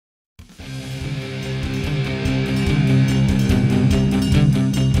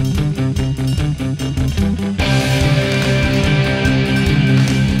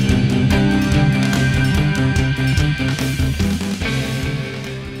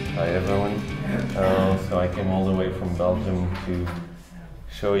Hi everyone. So I came all the way from Belgium to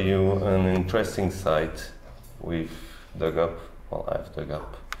show you an interesting site we've dug up, well I've dug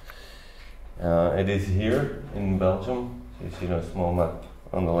up. It is here in Belgium, so you see the small map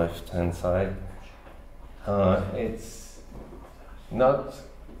on the left hand side. It's not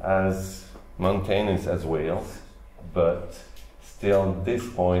as mountainous as Wales, but still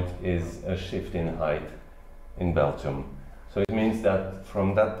this point is a shift in height in Belgium. So it means that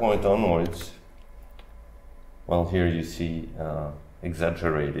from that point onwards, well, here you see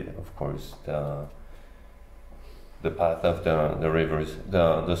exaggerated, of course, the path of the rivers.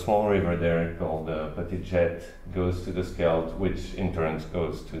 The small river there called the Petite Gette goes to the Scheldt, which in turn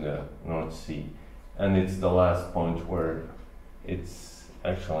goes to the North Sea. And it's the last point where it's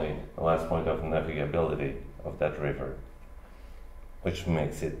actually the last point of navigability of that river, which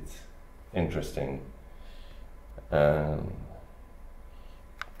makes it interesting.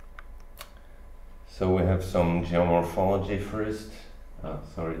 So we have some geomorphology first.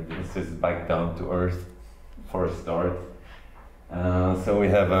 Sorry, this is back down to earth for a start. So we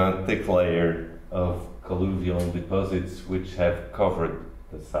have a thick layer of colluvial deposits which have covered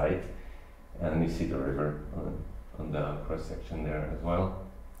the site, and you see the river on the cross section there as well.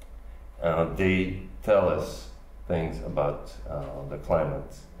 They tell us things about the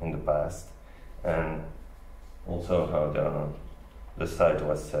climate in the past, and also how the site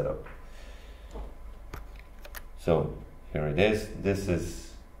was set up. So here it is. This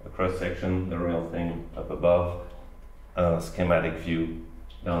is a cross section, the real thing up above, a schematic view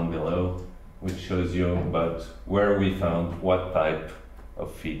down below, which shows you about where we found what type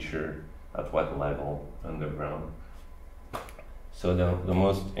of feature at what level underground. So the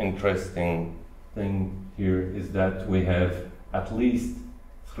most interesting thing here is that we have at least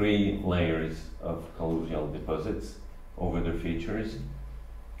 3 layers of colluvial deposits over the features,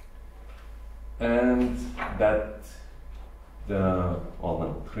 and that well,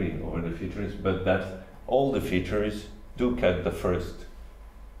 no, 3 over the features, but that all the features do cut the first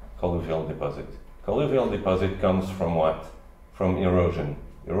colluvial deposit. Colluvial deposit comes from what? From erosion.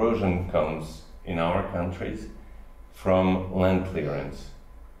 Erosion comes in our countries from land clearance.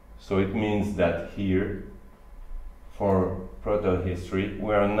 So it means that here, for proto-history,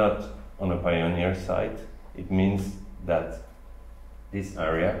 we are not on a pioneer site. It means that this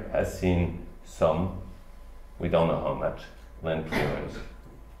area has seen some, we don't know how much, land clearance,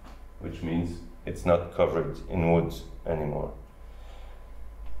 which means it's not covered in woods anymore.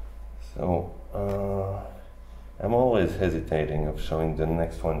 So I'm always hesitating of showing the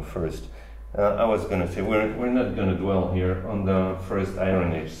next one first. I was going to say we're not going to dwell here on the first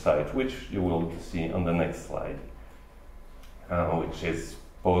Iron Age site, which you will see on the next slide, which is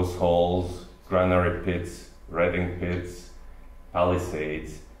postholes, granary pits, redding pits,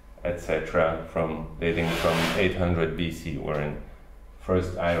 palisades, etc., dating from 800 BC. We're in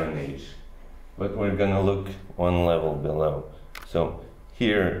first Iron Age, but we're going to look one level below. So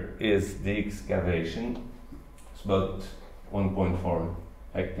here is the excavation. It's about 1.4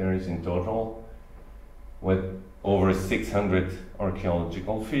 hectares in total, with over 600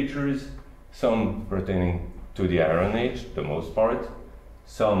 archaeological features, some pertaining to the Iron Age, the most part,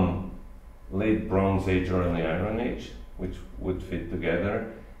 some late Bronze Age, early Iron Age, which would fit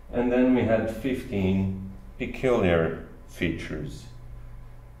together, and then we had 15 peculiar features.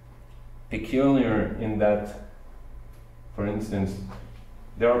 Peculiar in that, for instance,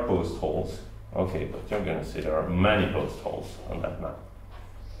 there are post holes. Okay, but you're going to see there are many post holes on that map.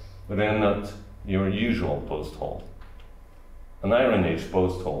 But they are not your usual post hole. An Iron Age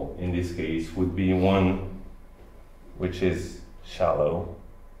post hole, in this case, would be one which is shallow,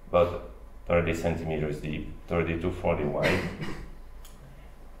 about 30 centimeters deep, 30 to 40 wide.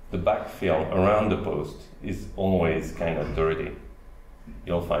 The backfill around the post is always kind of dirty.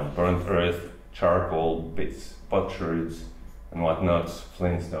 You'll find burnt earth, charcoal, bits, potsherds, and whatnot,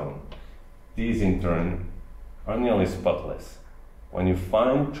 flintstone. These in turn are nearly spotless. When you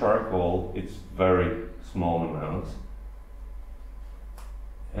find charcoal, it's very small amounts.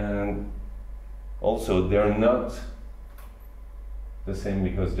 And also they're not the same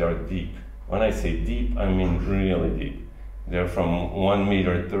because they are deep. When I say deep, I mean really deep. They're from 1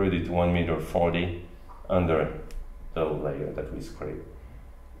 meter 30 to 1 meter 40 under the layer that we scrape.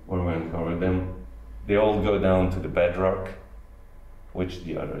 We're going to cover them. They all go down to the bedrock, which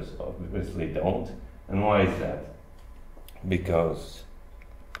the others obviously don't. And why is that? Because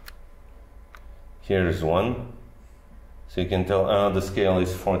here's one. So you can tell the scale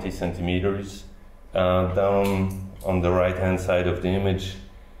is 40 centimeters. Down on the right hand side of the image,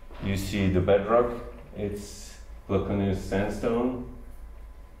 you see the bedrock. It's glutinous sandstone.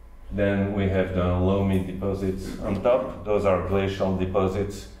 Then we have the loamy deposits on top. Those are glacial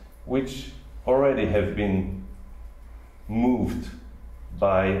deposits which already have been moved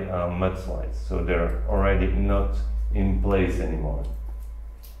by mudslides, so they're already not in place anymore.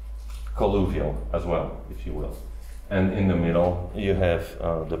 Colluvial as well, if you will. And in the middle you have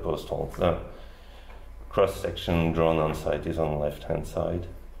the posthole. The cross-section drawn on site is on the left-hand side.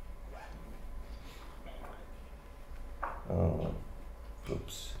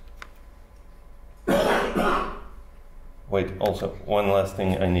 Oops. Wait, also, one last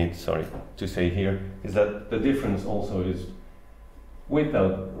thing I need, to say here, is that the difference also is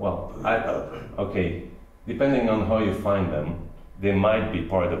without, well, okay, depending on how you find them, they might be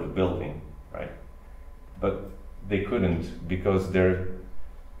part of a building, right? But they couldn't, because they're,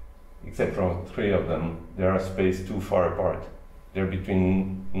 except for 3 of them, they are spaced too far apart. They're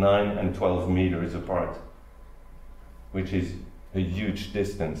between 9 and 12 meters apart, which is a huge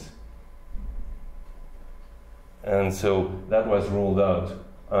distance. And so that was ruled out.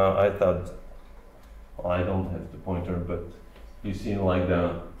 I thought, well, I don't have the pointer, but you see like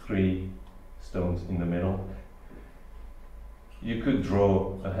the 3 stones in the middle. You could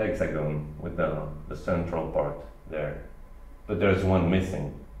draw a hexagon with the central part there, but there's one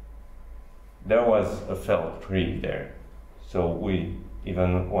missing. There was a felled tree there, so we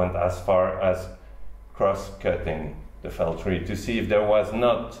even went as far as cross-cutting the felled tree to see if there was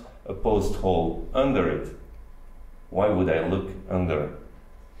not a post hole under it. Why would I look under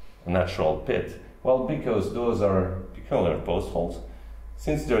a natural pit? Well, because those are peculiar post holes.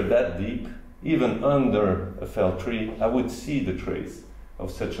 Since they're that deep, even under a felled tree, I would see the trace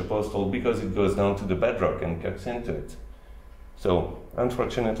of such a post hole because it goes down to the bedrock and cuts into it. So,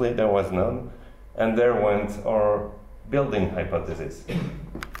 unfortunately, there was none, and there went our building hypothesis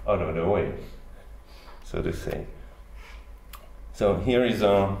out of the way, so to say. So here is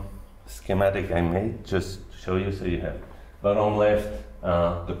a schematic I made, just to show you, so you have bottom left,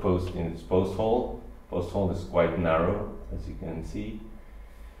 the post in its post hole. Post hole is quite narrow, as you can see.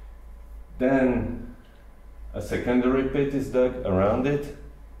 Then a secondary pit is dug around it.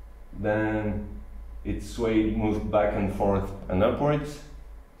 Then it's swayed, moved back and forth and upwards,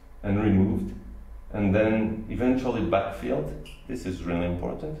 and removed. And then eventually backfilled. This is really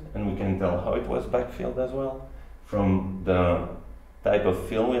important, and we can tell how it was backfilled as well from the type of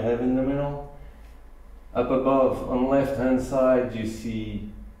fill we have in the middle. Up above, on the left-hand side, you see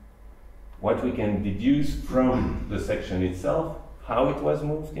what we can deduce from the section itself, how it was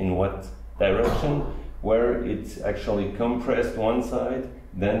moved, in what direction, where it's actually compressed one side,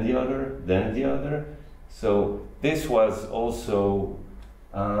 then the other, then the other. So this was also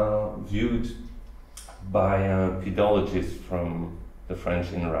viewed by pedologists from the French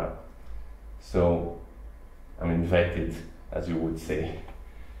INRA. So, I mean, vetted, as you would say.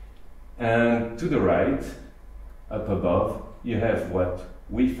 And to the right, up above, you have what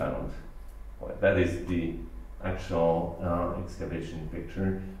we found. Well, that is the actual excavation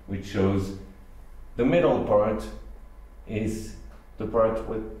picture, which shows the middle part is the part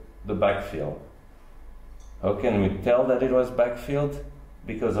with the backfill. How can we tell that it was backfilled?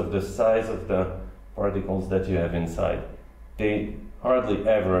 Because of the size of the particles that you have inside. They hardly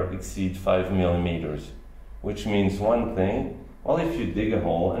ever exceed 5 millimeters, which means one thing. Well, if you dig a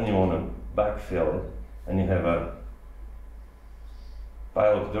hole and you want to backfill it, and you have a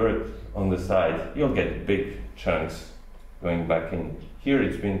pile of dirt on the side, you'll get big chunks going back in. Here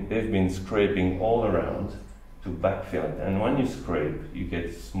they've been scraping all around to backfill it, and when you scrape, you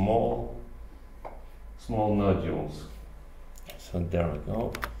get small nodules. So there we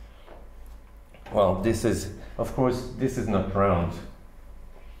go. Well, this is, of course, this is not round.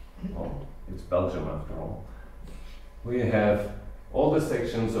 Well, it's Belgium after all. We have all the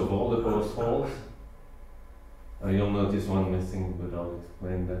sections of all the post holes. You'll notice one missing, but I'll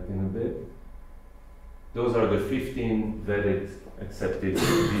explain that in a bit. Those are the 15 vetted, accepted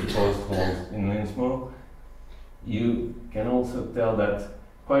deep post holes in Linsmeau. You can also tell that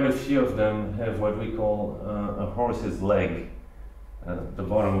quite a few of them have what we call a horse's leg. The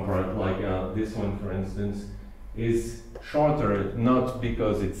bottom part, like this one for instance, is shorter not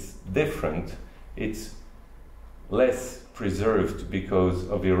because it's different, it's less preserved because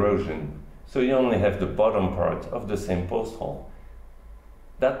of erosion. So you only have the bottom part of the same post hole.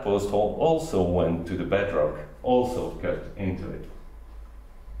 That post hole also went to the bedrock, also cut into it.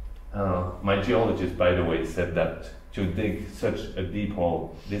 My geologist, by the way, said that to dig such a deep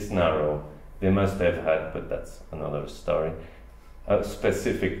hole, this narrow, they must have had, but that's another story, a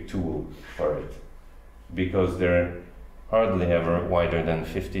specific tool for it, because they're hardly ever wider than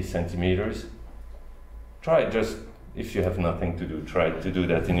 50 centimeters. Try just if you have nothing to do, try to do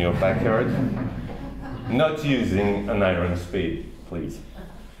that in your backyard. Not using an iron spade, please.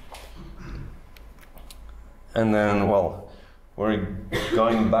 And then, well, we're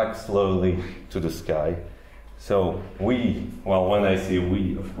going back slowly to the sky. So we, well, when I say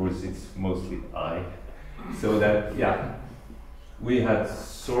we, of course, it's mostly I. So that, yeah, we had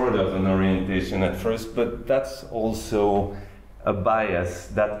sort of an orientation at first, but that's also a bias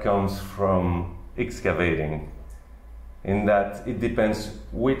that comes from excavating, in that it depends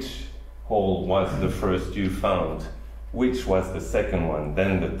which hole was the first you found, which was the second one,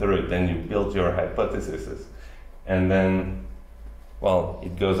 then the third, then you built your hypotheses. And then, well,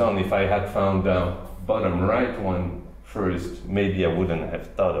 it goes on. If I had found the bottom right one first, maybe I wouldn't have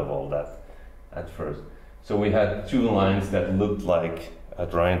thought of all that at first. So we had two lines that looked like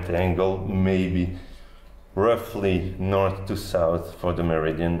at right angle, maybe roughly north to south for the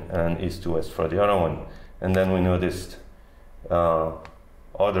meridian and east to west for the other one. And then we noticed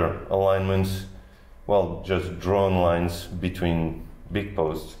other alignments, well, just drawn lines between big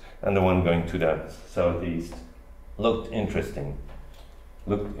posts, and the one going to the southeast looked interesting.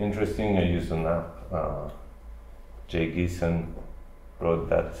 I used a map. Jay Geeson wrote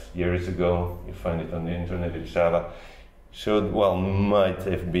that years ago. You find it on the internet in Java. Showed, well, might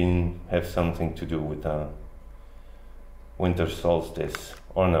have something to do with winter solstice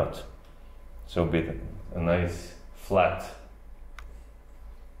or not. So a nice flat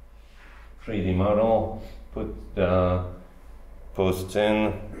 3D model, put the posts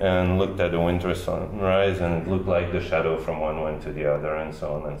in and looked at the winter sunrise, and it looked like the shadow from one went to the other, and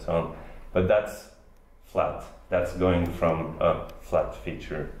so on and so on. But that's flat. That's going from a flat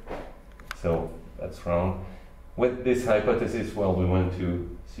feature. So that's wrong. With this hypothesis, well, we went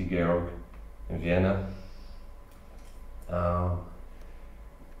to see Georg in Vienna.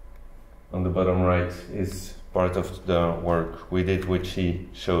 On the bottom right is part of the work we did, which he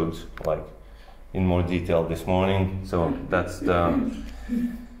showed like in more detail this morning. So that's the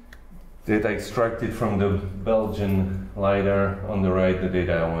data extracted from the Belgian LiDAR. On the right, the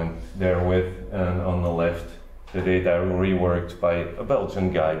data I went there with, and on the left, the data reworked by a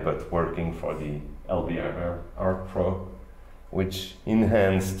Belgian guy, but working for the LBR Art Pro, which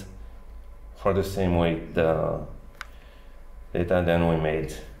enhanced for the same weight the data. Then we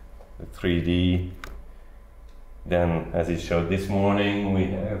made the 3D. Then, as he showed this morning, we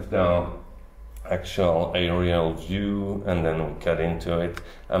have the actual aerial view, and then we cut into it.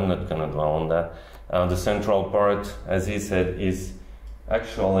 I'm not going to dwell on that. The central part, as he said, is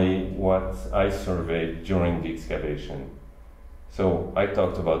actually what I surveyed during the excavation. So I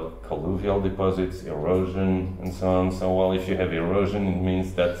talked about colluvial deposits, erosion, and so on. So, well, if you have erosion, it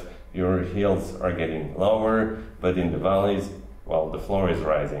means that your hills are getting lower, but in the valleys, well, the floor is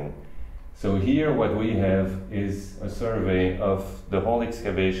rising. So here what we have is a survey of the whole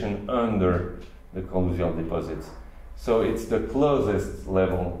excavation under the colluvial deposits. So it's the closest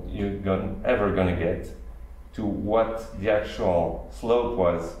level you're ever going to get to what the actual slope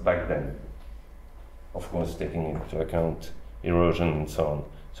was back then. Of course, taking into account erosion and so on.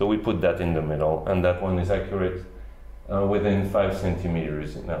 So we put that in the middle, and that one is accurate within 5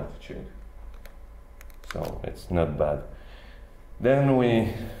 centimeters in altitude. So it's not bad. Then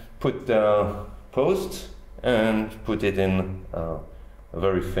we put the post and put it in a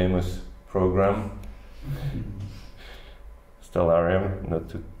very famous program, Stellarium, not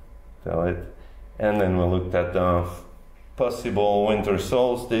to tell it. And then we looked at the possible winter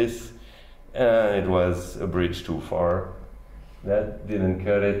solstice, and it was a bridge too far. That didn't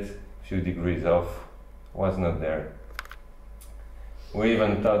cut it, a few degrees off, was not there. We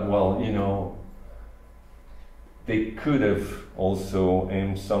even thought, well, you know, they could have also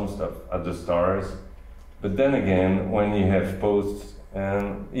aimed some stuff at the stars, but then again, when you have posts,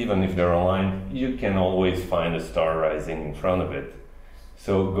 and even if they're aligned, you can always find a star rising in front of it.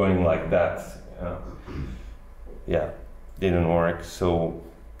 So going like that, yeah, didn't work. So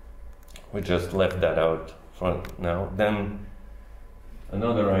we just left that out for now. Then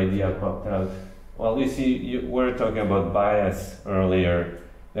another idea popped out. Well, you see, we were talking about bias earlier.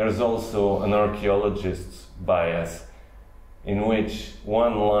 There's also an archaeologist's bias, in which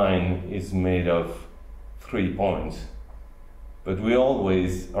one line is made of 3 points. But we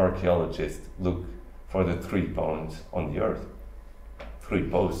always, archaeologists, look for the 3 points on the earth. 3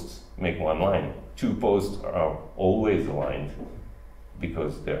 posts make one line. 2 posts are always aligned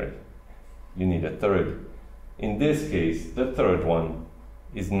because you need a third. In this case, the third one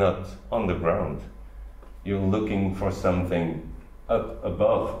is not on the ground. You're looking for something up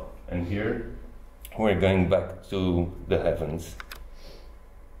above, and here we're going back to the heavens.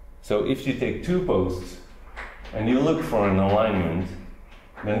 So if you take 2 posts and you look for an alignment,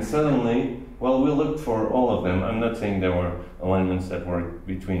 then suddenly, well, we looked for all of them. I'm not saying there were alignments that were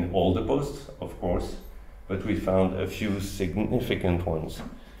between all the posts, of course, but we found a few significant ones.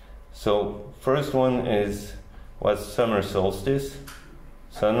 So first one was summer solstice,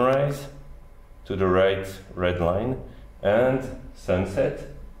 sunrise, to the right red line, and sunset,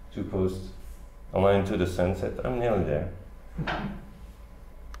 two posts aligned to the sunset. I'm nearly there.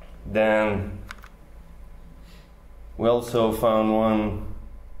 Then we also found one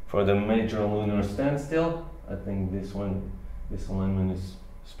for the Major Lunar standstill. I think this alignment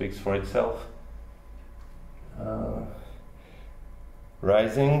speaks for itself.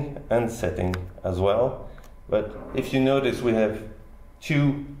 Rising and setting as well. But if you notice, we have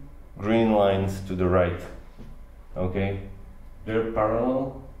two green lines to the right. Okay? They're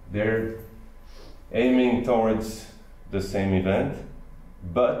parallel. They're aiming towards the same event,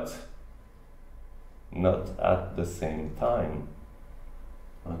 but not at the same time.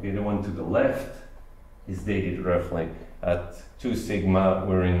 Okay, the one to the left is dated roughly at 2 sigma,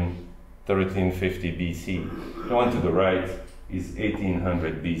 we're in 1350 BC. The one to the right is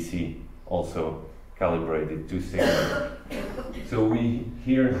 1800 BC, also calibrated 2 sigma. So we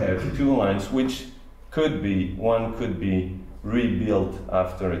here have two lines, which one could be rebuilt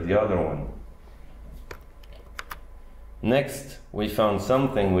after the other one. Next, we found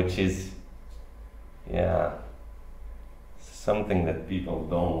something which is, something that people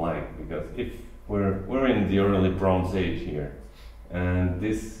don't like, because if we're in the early Bronze Age here, and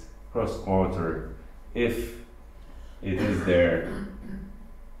this cross quarter, if it is there,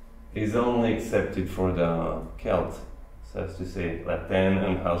 is only accepted for the Celt, so as to say Latin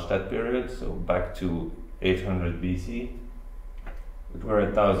and Hallstatt period, so back to 800 BC. But we're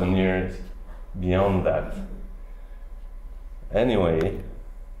 1,000 years beyond that. Anyway,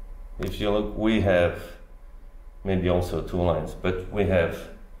 if you look, we have maybe also two lines, but we have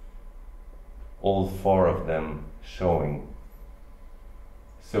all four of them showing.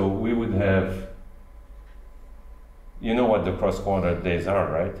 So we would have, you know what the cross-quarter days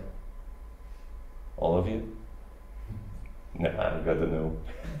are, right? All of you? No, I gotta know.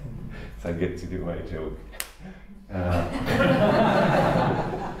 So I get to do my joke.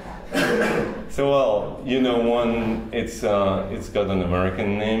 So, well, you know, one, it's got an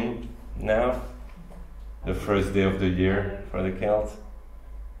American name now. The first day of the year for the Celts.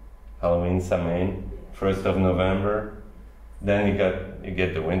 Halloween, Samhain, 1st of November. Then you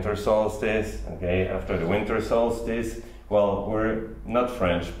get the winter solstice, okay? After the winter solstice, well, we're not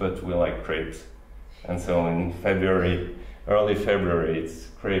French, but we like crepes. And so in February, early February, it's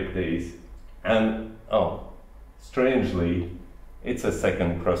crepe days. And, strangely, it's a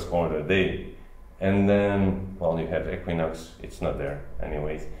second cross-quarter day. And then, well, you have equinox, it's not there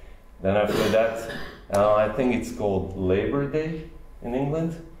anyways. Then after that, I think it's called Labor Day in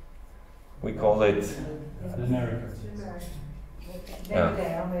England. We call it...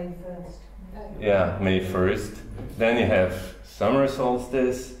 May 1st. Then you have summer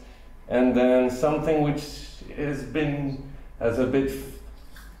solstice, and then something which has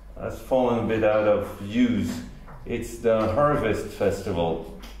fallen a bit out of use. It's the Harvest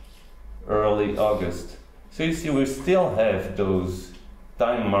Festival, early August. So you see, we still have those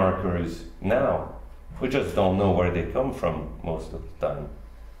time markers now. We just don't know where they come from most of the time.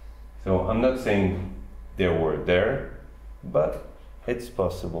 So I'm not saying they were there, but it's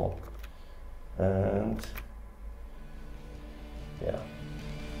possible. And yeah,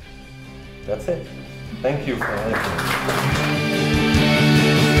 that's it. Thank you for listening.